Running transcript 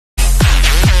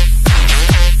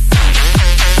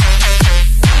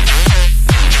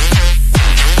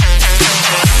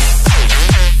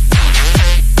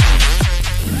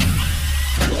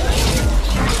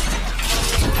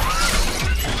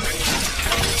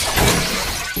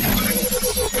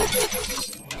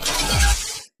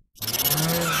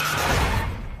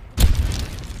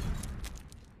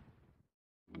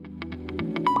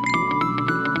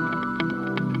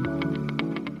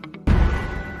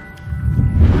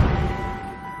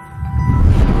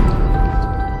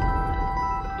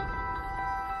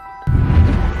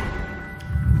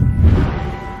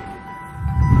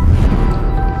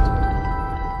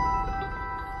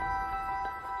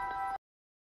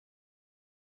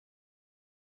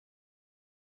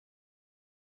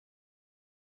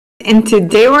And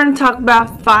today we're going to talk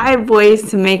about 5 ways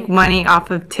to make money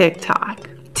off of TikTok.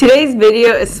 Today's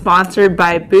video is sponsored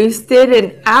by Boosted,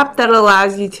 an app that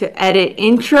allows you to edit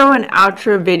intro and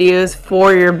outro videos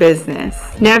for your business.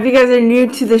 Now, if you guys are new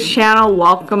to this channel,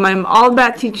 welcome. I'm all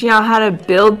about teaching you how to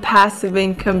build passive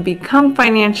income, become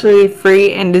financially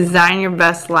free, and design your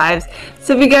best lives.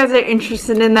 So if you guys are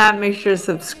interested in that, make sure to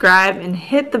subscribe and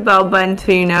hit the bell button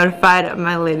so you're notified of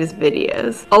my latest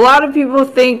videos. A lot of people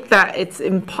think that it's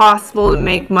impossible to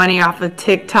make money off of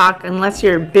TikTok unless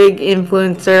you're a big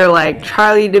influencer like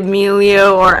Charlie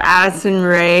D'Amelio or Addison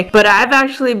Rae, but I've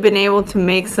actually been able to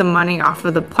make some money off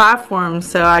of the platform,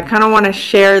 so I kind of want to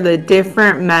share the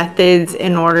different methods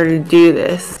in order to do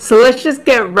this. So let's just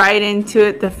get right into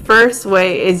it. The first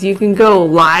way is you can go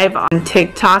live on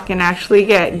TikTok and actually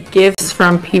get gifts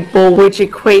from people, which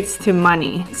equates to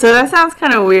money. So that sounds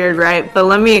kind of weird, right? But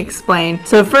let me explain.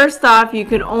 So first off, you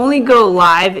can only go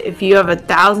live if you have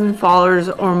 1,000 followers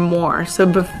or more. So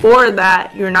before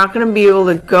that, you're not going to be able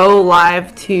to go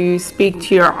live to speak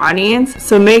to your audience.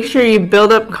 So make sure you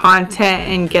build up content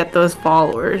and get those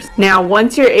followers. Now,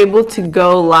 once you're able to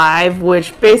go live,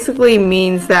 which basically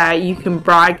means that you can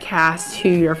broadcast to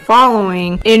your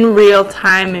following in real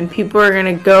time and people are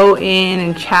going to go in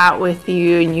and chat with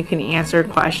you and you can answer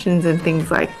questions and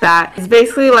things like that. It's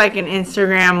basically like an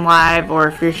Instagram live, or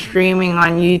if you're streaming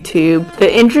on YouTube.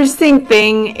 The interesting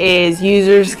thing is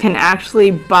users can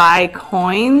actually buy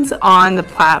coins on the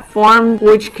platform,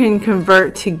 which can convert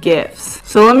to gifts.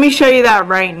 So let me show you that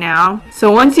right now.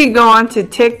 So once you go onto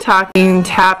TikTok, you can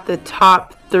tap the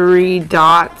top 3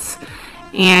 dots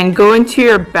and go into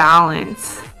your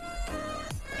balance.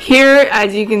 Here,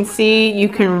 as you can see, you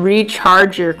can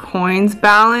recharge your coins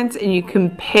balance and you can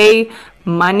pay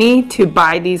money to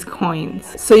buy these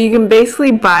coins. So you can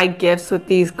basically buy gifts with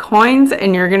these coins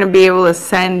and you're going to be able to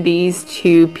send these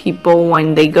to people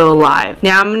when they go live.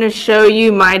 Now I'm going to show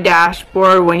you my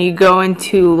dashboard. When you go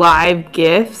into live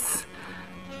gifts,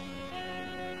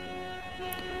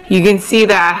 you can see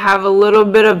that I have a little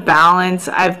bit of balance.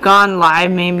 I've gone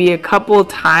live maybe a couple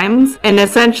times, and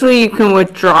essentially you can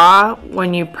withdraw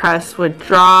when you press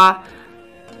withdraw,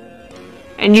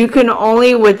 and you can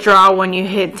only withdraw when you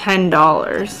hit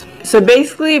 $10. So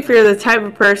basically, if you're the type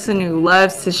of person who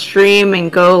loves to stream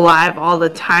and go live all the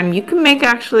time, you can make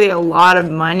actually a lot of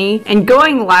money, and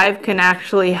going live can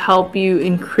actually help you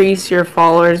increase your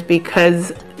followers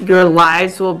because your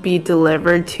lives will be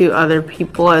delivered to other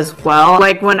people as well.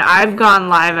 Like when I've gone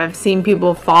live, I've seen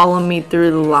people follow me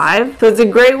through the live. So it's a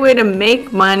great way to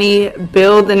make money,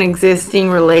 build an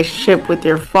existing relationship with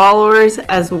your followers,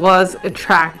 as well as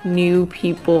attract new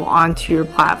people onto your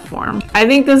platform. I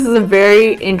think this is a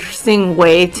very interesting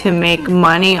way to make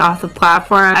money off the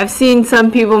platform. I've seen some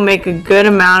people make a good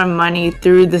amount of money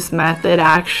through this method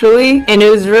actually, and it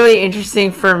was really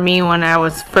interesting for me when I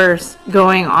was first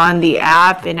going on the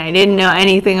app and I didn't know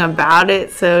anything about it,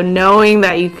 so knowing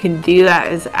that you can do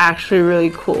that is actually really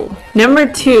cool. Number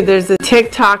 2, there's the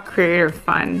TikTok Creator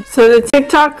Fund. So the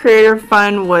TikTok Creator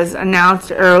Fund was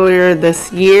announced earlier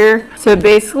this year. So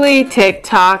basically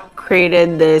TikTok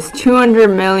created this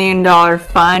 $200 million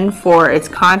fund for its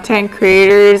content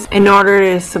creators in order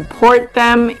to support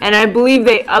them, and I believe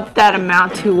they upped that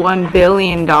amount to $1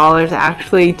 billion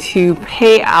actually to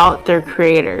pay out their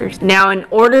creators. Now, in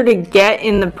order to get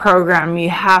in the program, you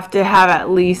have to have at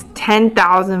least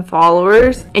 10,000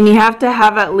 followers and you have to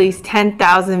have at least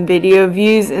 10,000 video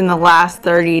views in the last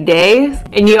 30 days,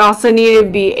 and you also need to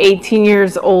be 18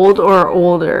 years old or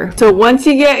older. So once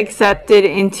you get accepted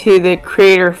into the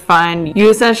creator fund, you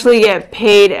essentially get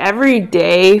paid every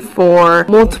day for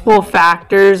multiple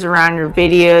factors around your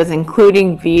videos,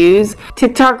 including views.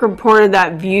 TikTok reported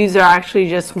that views are actually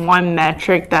just one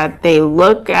metric that they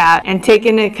look at and take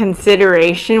into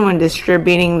consideration when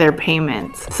distributing their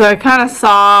payments. So I kind of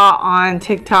saw on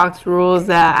TikTok's rules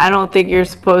that I don't think you're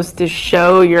supposed to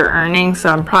show your earnings, so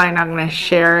I'm probably not going to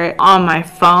share it on my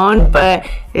phone, but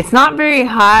it's not very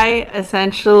high.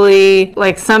 Essentially,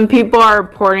 like some people are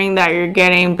reporting that you're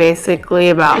getting basically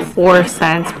about 4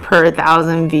 cents per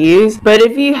 1,000 views. But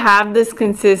if you have this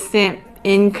consistent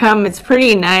income, it's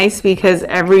pretty nice because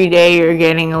every day you're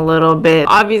getting a little bit.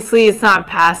 Obviously, it's not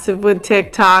passive with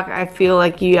TikTok. I feel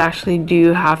like you actually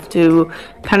do have to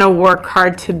kind of work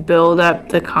hard to build up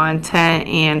the content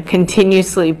and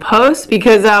continuously post,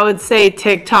 because I would say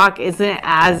TikTok isn't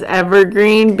as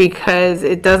evergreen because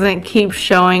it doesn't keep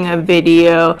showing a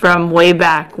video from way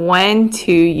back when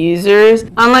to users.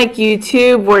 Unlike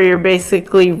YouTube, where you're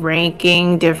basically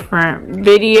ranking different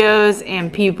videos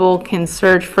and people can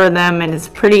search for them and it's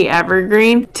pretty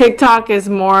evergreen, TikTok is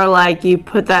more like you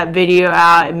put that video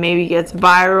out, it maybe gets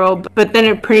viral, but then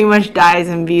it pretty much dies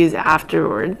in views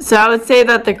afterwards. So I would say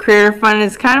that the creator fund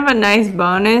is kind of a nice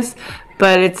bonus,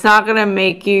 but it's not gonna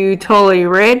make you totally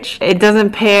rich. It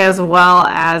doesn't pay as well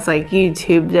as like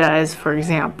YouTube does, for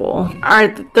example.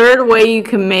 Alright, the third way you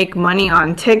can make money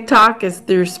on TikTok is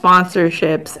through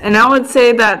sponsorships. And I would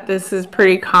say that this is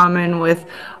pretty common with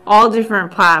all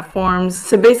different platforms.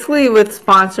 So basically with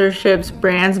sponsorships,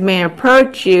 brands may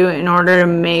approach you in order to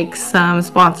make some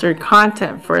sponsored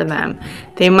content for them.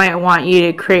 They might want you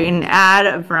to create an ad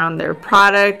around their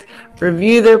product,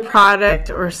 review their product,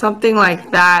 or something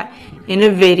like that in a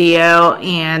video,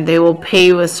 and they will pay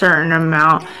you a certain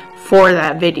amount for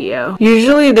that video.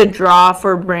 Usually the draw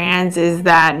for brands is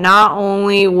that not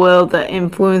only will the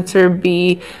influencer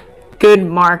be good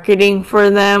marketing for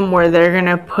them, where they're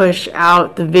gonna push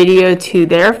out the video to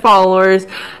their followers,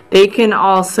 they can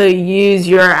also use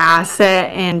your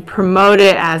asset and promote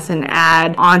it as an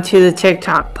ad onto the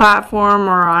TikTok platform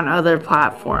or on other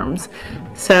platforms.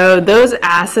 So those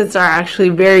assets are actually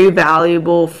very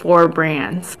valuable for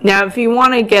brands. Now, if you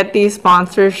want to get these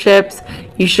sponsorships,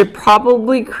 you should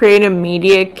probably create a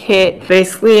media kit.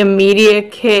 Basically, a media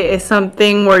kit is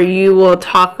something where you will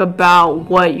talk about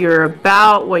what you're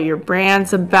about, what your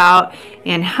brand's about,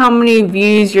 and how many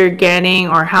views you're getting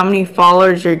or how many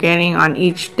followers you're getting on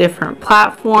each different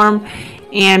platform,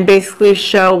 and basically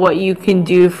show what you can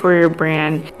do for your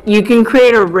brand. You can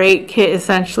create a rate kit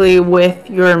essentially with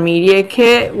your media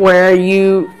kit, where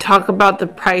you talk about the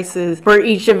prices for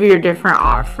each of your different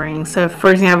offerings. So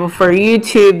for example, for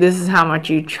YouTube, this is how much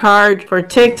you charge. For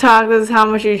TikTok, this is how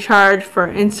much you charge. For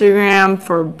Instagram,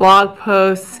 for blog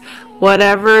posts,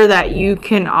 whatever that you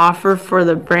can offer for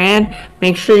the brand,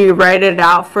 make sure you write it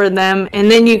out for them, and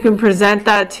then you can present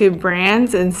that to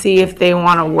brands and see if they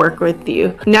want to work with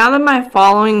you. Now that my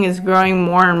following is growing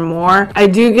more and more, I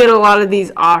do get a lot of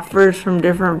these offers from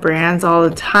different brands all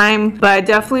the time, but I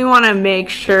definitely want to make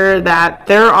sure that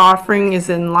their offering is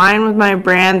in line with my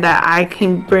brand, that I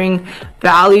can bring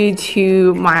value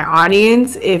to my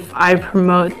audience if I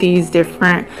promote these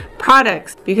different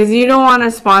products, because you don't want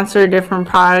to sponsor different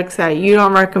products that you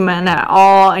don't recommend at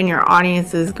all and your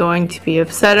audience is going to be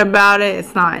upset about it.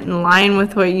 It's not in line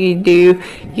with what you do.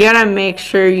 You gotta make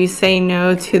sure you say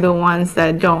no to the ones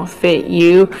that don't fit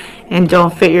you and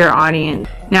don't fit your audience.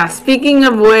 Now, speaking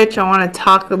of which, I want to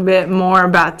talk a bit more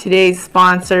about today's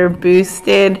sponsor,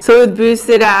 Boosted. So with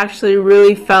Boosted, I actually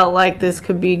really felt like this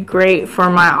could be great for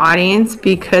my audience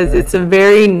because it's a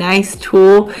very nice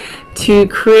tool to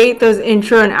create those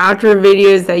intro and outro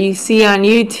videos that you see on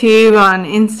YouTube, on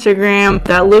Instagram,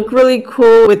 that look really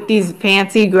cool with these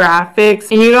fancy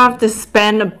graphics, and you don't have to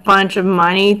spend a bunch of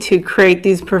money to create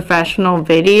these professional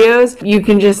videos. You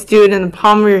can just do it in the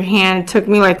palm of your hand. It took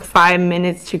me like 5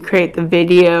 minutes to create the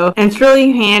video, and it's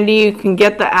really handy. You can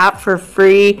get the app for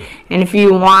free, and if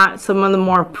you want some of the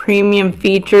more premium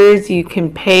features, you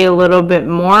can pay a little bit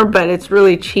more, but it's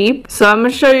really cheap. So I'm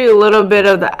going to show you a little bit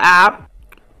of the app.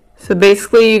 So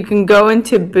basically you can go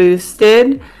into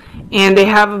Boosted, and they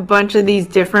have a bunch of these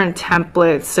different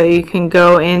templates. So you can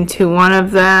go into one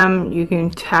of them, you can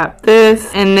tap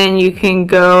this, and then you can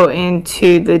go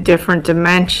into the different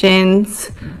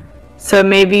dimensions. So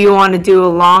maybe you want to do a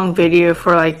long video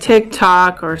for like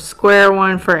TikTok, or square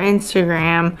one for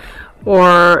Instagram,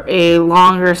 or a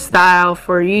longer style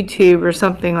for YouTube or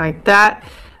something like that.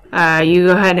 You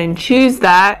go ahead and choose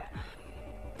that.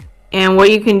 And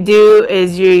what you can do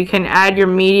is you can add your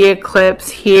media clips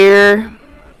here,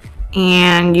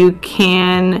 and you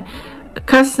can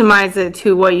customize it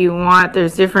to what you want.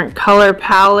 There's different color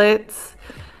palettes.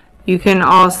 You can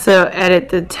also edit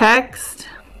the text,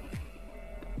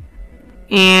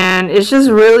 and it's just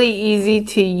really easy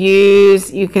to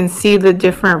use. You can see the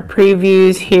different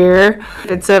previews here.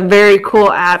 It's a very cool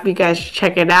app. You guys should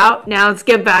check it out. Now let's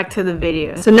get back to the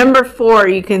video. So number 4,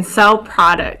 you can sell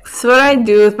products. So what I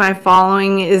do with my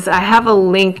following is I have a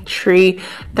link tree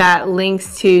that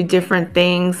links to different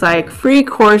things, like free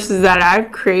courses that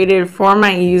I've created for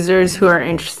my users who are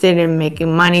interested in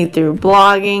making money through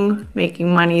blogging,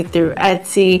 making money through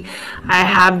Etsy. I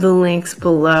have the links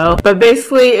below. But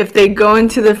basically, if they go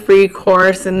into the free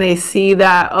course and they see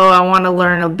that, oh, I want to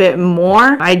learn a bit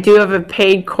more, I do have a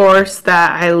paid course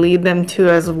that I lead them to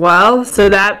as well. So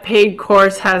that paid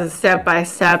course has a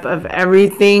step-by-step of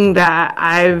everything that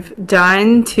I've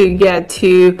done to get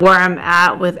to where I'm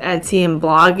at with Etsy and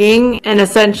blogging. And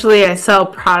essentially I sell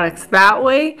products that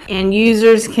way, and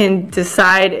users can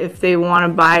decide if they want to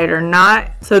buy it or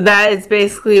not. So that is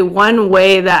basically one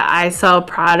way that I sell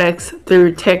products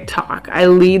through TikTok. I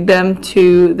lead them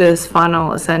to this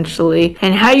funnel essentially.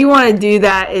 And how you want to do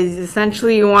that is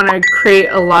essentially you want to create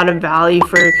a lot of value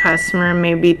for your customer,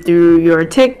 maybe through your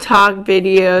TikTok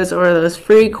videos or those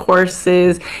free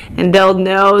courses, and they'll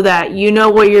know that you know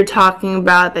what you're talking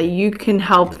about, that you can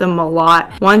help them a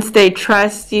lot. Once they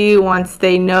trust you, once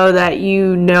they know that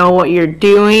you know what you're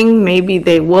doing, maybe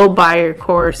they will buy your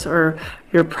course or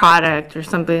your product or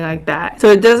something like that.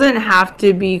 So it doesn't have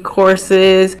to be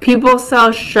courses. People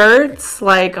sell shirts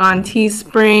like on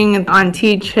Teespring, on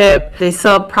Teechip. They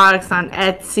sell products on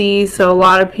Etsy. So a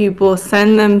lot of people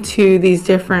send them to these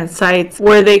different sites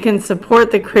where they can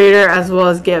support the creator as well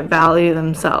as get value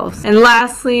themselves. And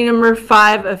lastly, number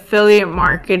 5, affiliate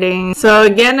marketing. So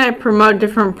again, I promote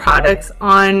different products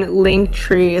on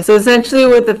Linktree. So essentially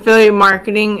with affiliate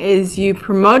marketing is you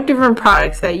promote different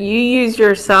products that you use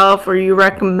yourself or you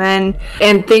recommend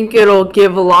and think it'll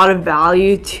give a lot of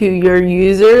value to your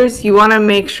users. You want to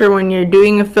make sure when you're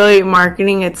doing affiliate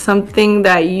marketing, it's something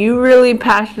that you really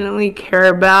passionately care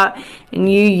about and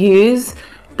you use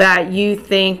that you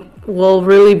think will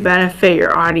really benefit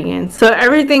your audience. So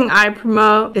everything I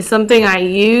promote is something I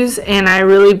use and I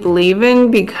really believe in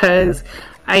because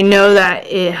I know that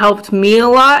it helped me a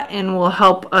lot and will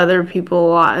help other people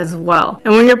a lot as well.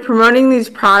 And when you're promoting these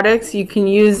products, you can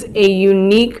use a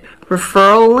unique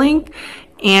referral link,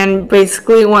 and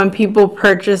basically when people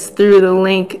purchase through the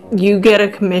link, you get a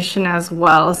commission as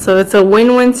well. So it's a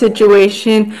win-win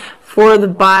situation for the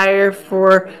buyer,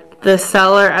 for the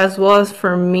seller, as well as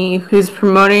for me who's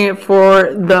promoting it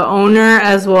for the owner,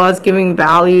 as well as giving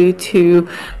value to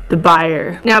the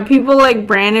buyer. Now, people like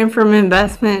Brandon from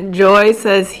Investment Joy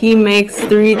says he makes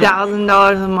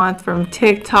 $3,000 a month from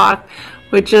TikTok,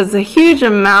 which is a huge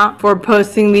amount for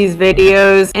posting these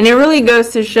videos, and it really goes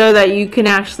to show that you can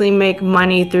actually make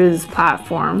money through this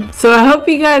platform. So I hope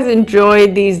you guys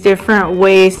enjoyed these different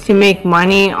ways to make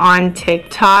money on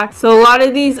TikTok. So a lot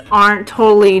of these aren't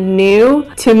totally new.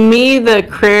 To me, the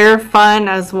creator fund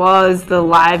as well as the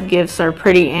live gifts are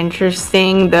pretty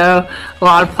interesting, though a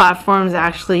lot of platforms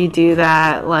actually do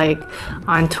that, like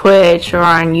on Twitch or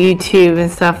on YouTube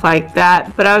and stuff like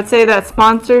that. But I would say that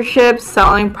sponsorships,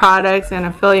 selling products, and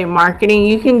affiliate marketing,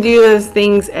 you can do those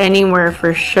things anywhere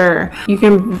for sure. You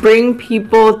can bring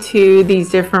people to these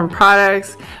different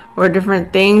products or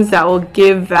different things that will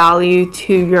give value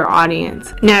to your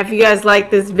audience. Now, if you guys like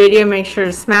this video, make sure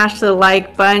to smash the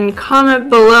like button, comment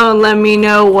below, and let me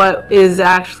know what is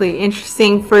actually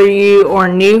interesting for you or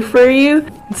new for you.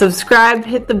 Subscribe,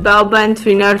 hit the bell button to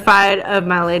be notified of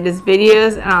my latest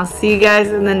videos, and I'll see you guys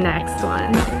in the next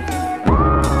one.